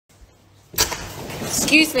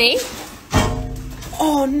Excuse me?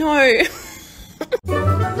 Oh no.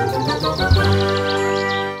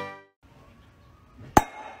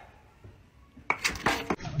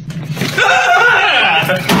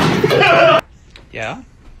 Yeah?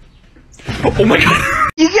 Oh my god!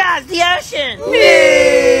 You got the ocean!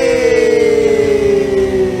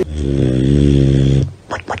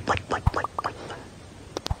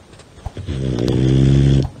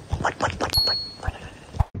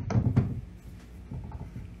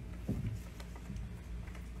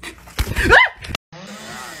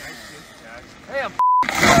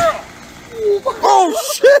 Oh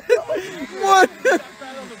shit! What?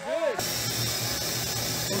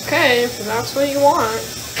 Okay, if that's what you want.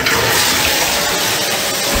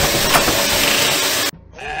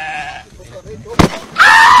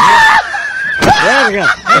 There we go.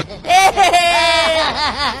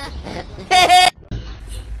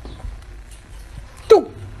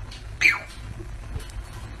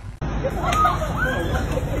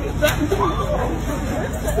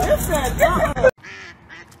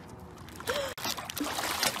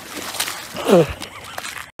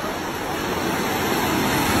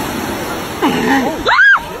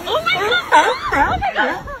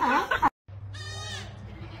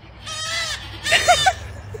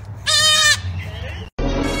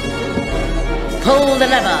 Pull the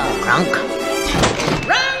lever, Kronk.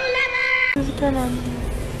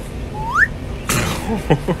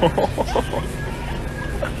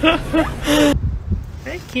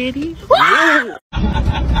 Hey, kitty.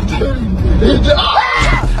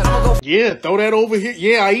 Yeah, throw that over here.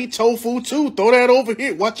 Yeah, I eat tofu too. Throw that over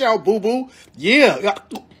here. Watch out, boo boo. Yeah.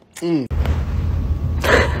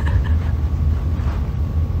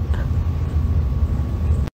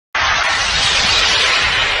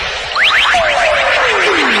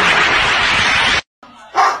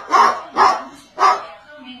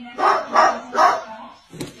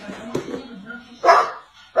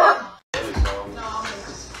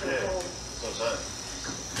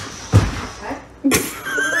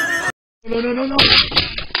 No.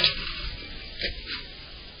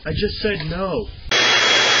 I just said no.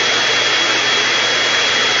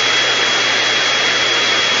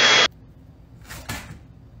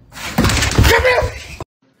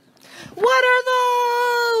 What are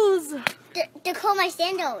those? They're called my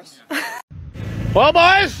sandals. Well,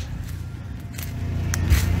 boys,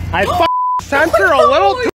 I sent her a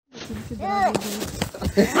little.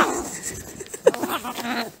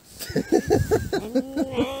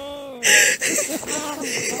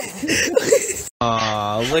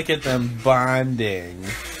 Aw, look at them bonding.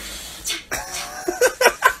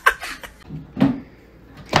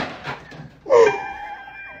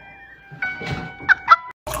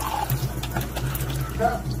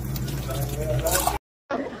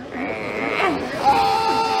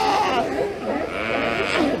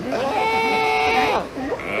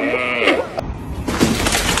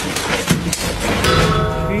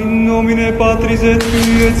 In nomine Patris et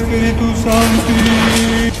Filii et Spiritus Sancti.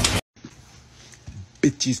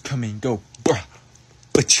 Bitches come and go, bruh.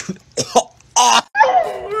 But you.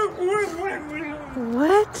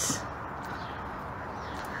 What?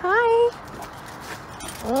 Hi.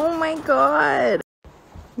 Oh my god.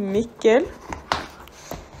 Mikkel.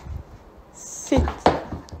 Sit.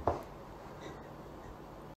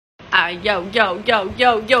 Ah, yo,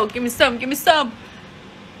 give me some. Give me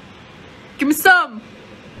some.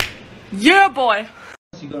 Yeah, boy.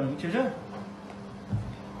 Sigaramı içeceğim.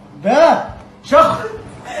 Be! Şak!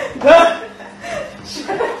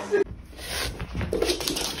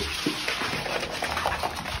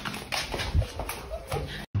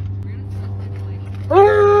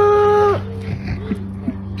 Ow!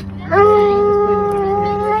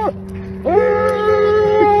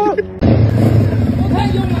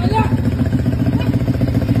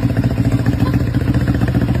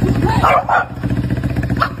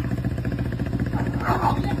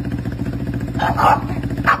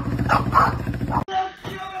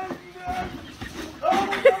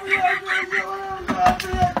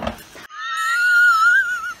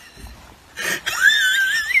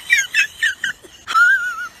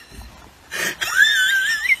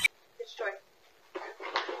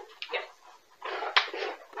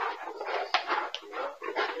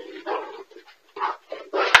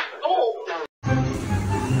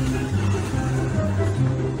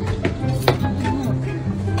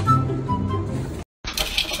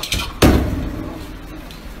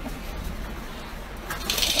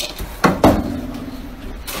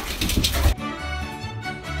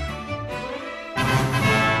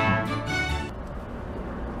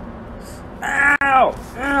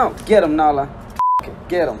 Get him, Nala.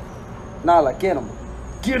 Get him. Nala, get him.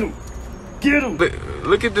 Get him. Get him!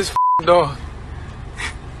 Look at this dog.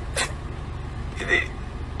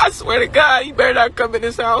 I swear to God, you better not come in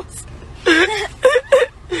this house.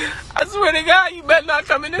 I swear to God, you better not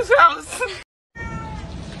come in this house.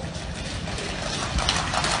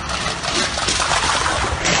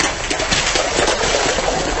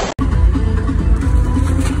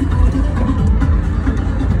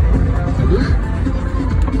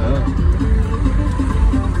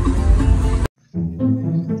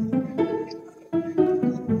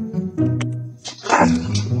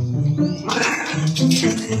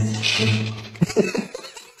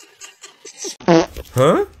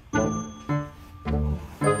 Huh?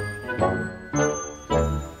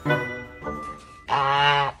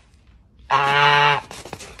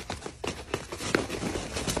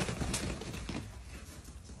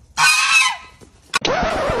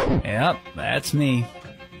 Yep, that's me.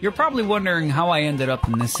 You're probably wondering how I ended up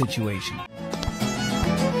in this situation.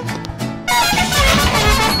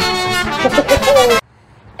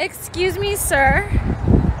 Excuse me, sir.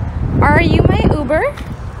 Are you my Uber?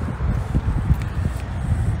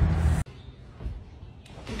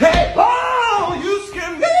 Hey! Oh, you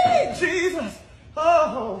scared me! Jesus!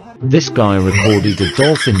 Oh! This guy recorded a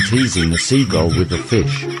dolphin teasing a seagull with a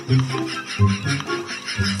fish.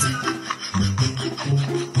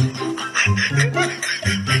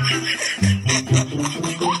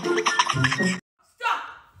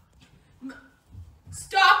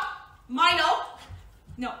 Stop! Milo!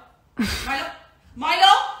 No. Milo!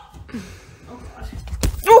 Milo! Oh, God.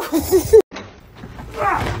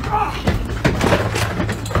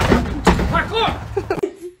 Parkour!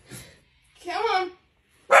 Come on.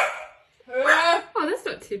 Oh, that's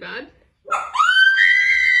not too bad.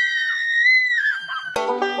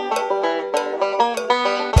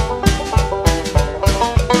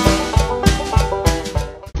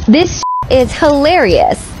 This is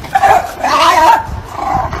hilarious.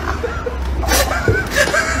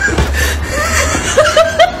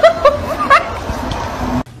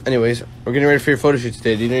 Anyways, we're getting ready for your photo shoot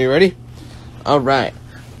today. Do you know you're ready? Alright.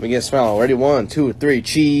 Let me get a smile. Ready? 1, 2, 3,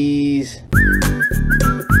 cheese.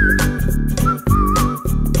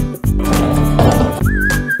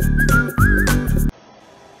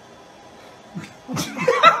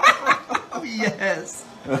 Oh, yes.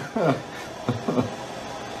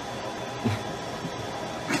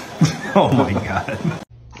 Oh my God.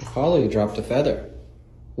 Holly dropped a feather.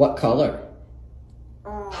 What color?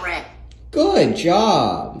 Red. Good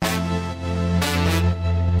job.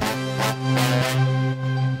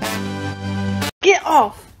 Get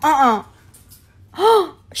off!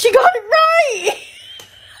 Oh, she got it right!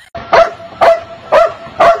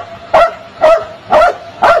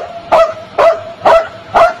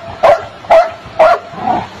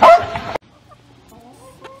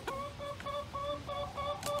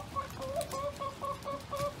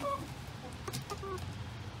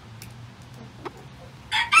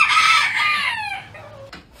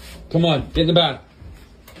 Come on, get in the bath.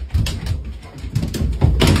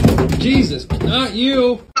 Jesus, not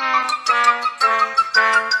you.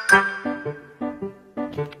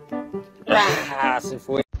 Se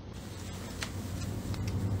foi.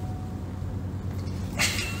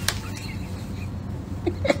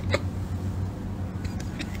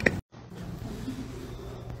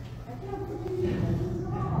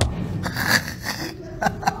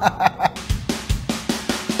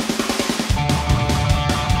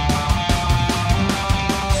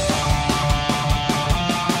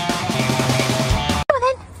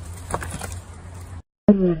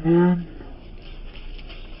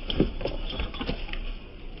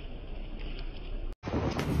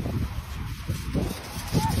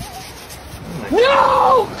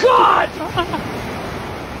 No, God!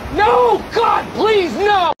 No, God, please,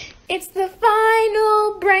 no! It's the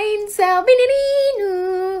final brain cell.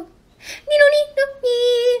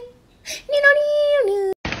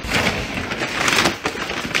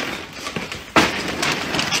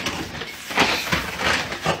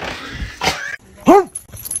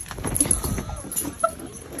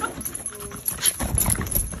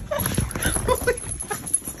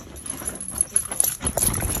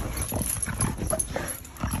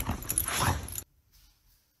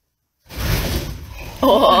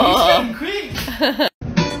 Oh.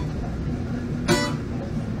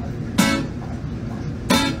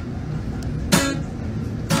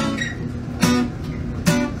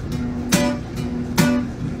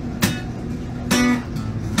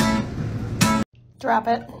 Drop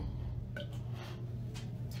it.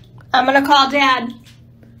 I'm gonna call Dad.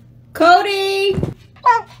 Cody!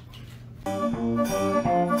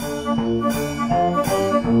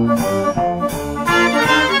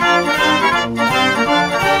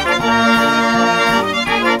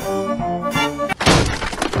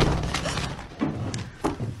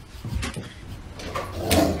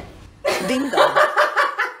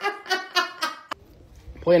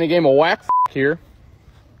 playing a game of whack here.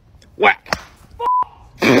 Whack.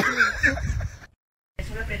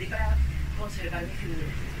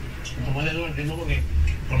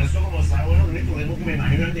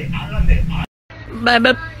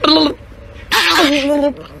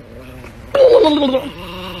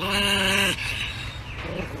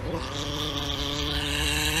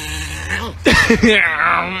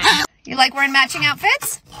 You like wearing matching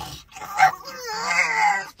outfits?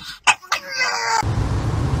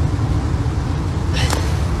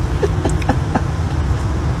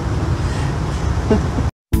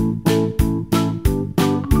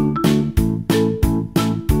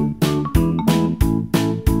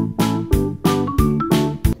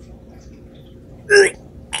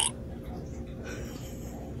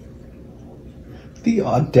 The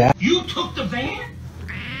audacity. You took the van?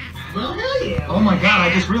 Well, hell yeah. Oh my god,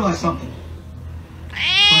 I just realized something.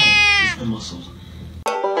 It's the muscles.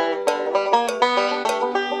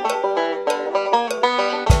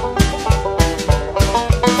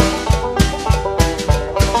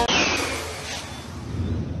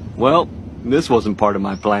 Well, this wasn't part of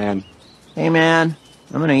my plan. Hey man,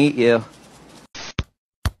 I'm gonna eat you.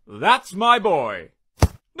 That's my boy.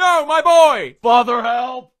 No, my boy! Father,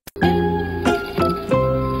 help!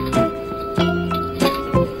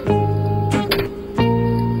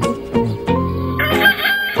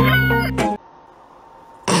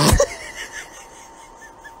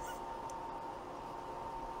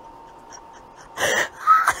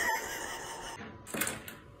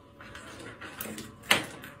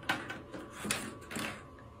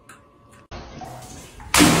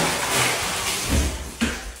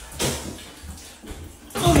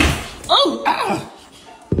 Oh! Ah!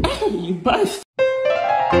 Ah, you bust!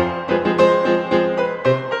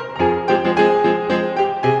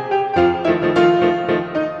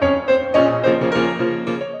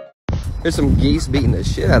 There's some geese beating the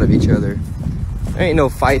shit out of each other. There ain't no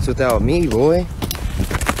fights without me, boy.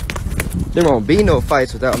 There won't be no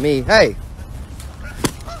fights without me. Hey!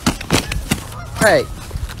 Hey!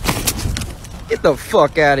 Get the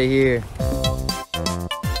fuck out of here.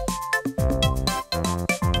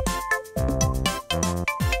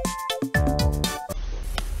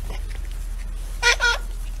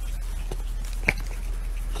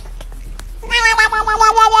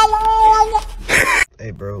 Hey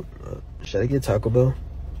bro, should I get Taco Bell?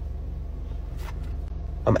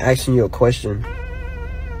 I'm asking you a question.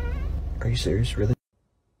 Are you serious, really?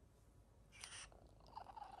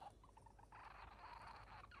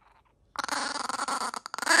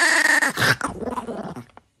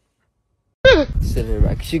 Sitting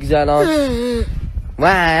back, 식사랑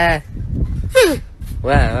와,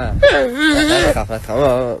 와,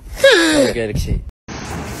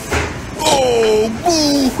 Oh,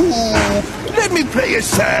 boo-hoo! Let me play a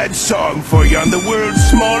sad song for you on the world's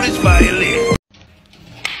smallest violin.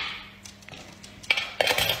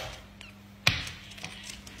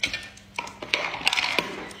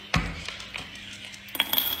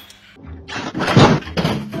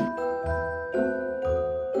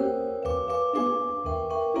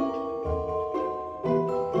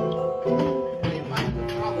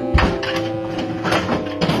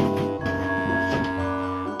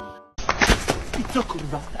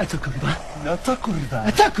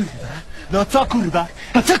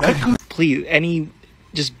 Please,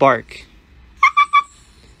 just bark.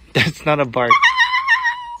 That's not a bark.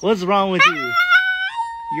 What's wrong with you?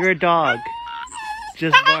 You're a dog.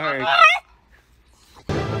 Just bark.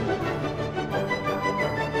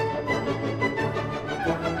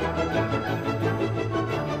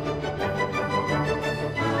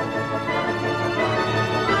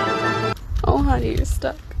 Oh, honey, you're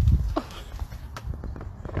stuck.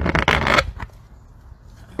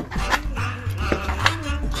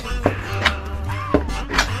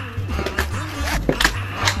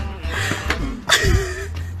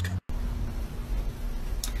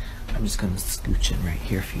 I'm just gonna scooch in right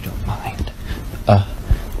here if you don't mind.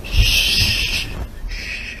 Shh.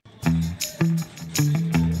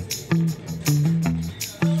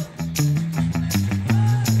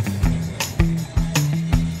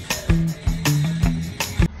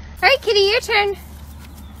 All right, Kitty, your turn.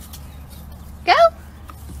 Go.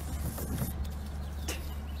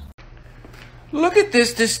 Look at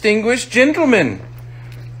this distinguished gentleman.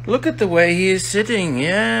 Look at the way he is sitting.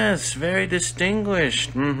 Yes, very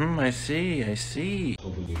distinguished. I see.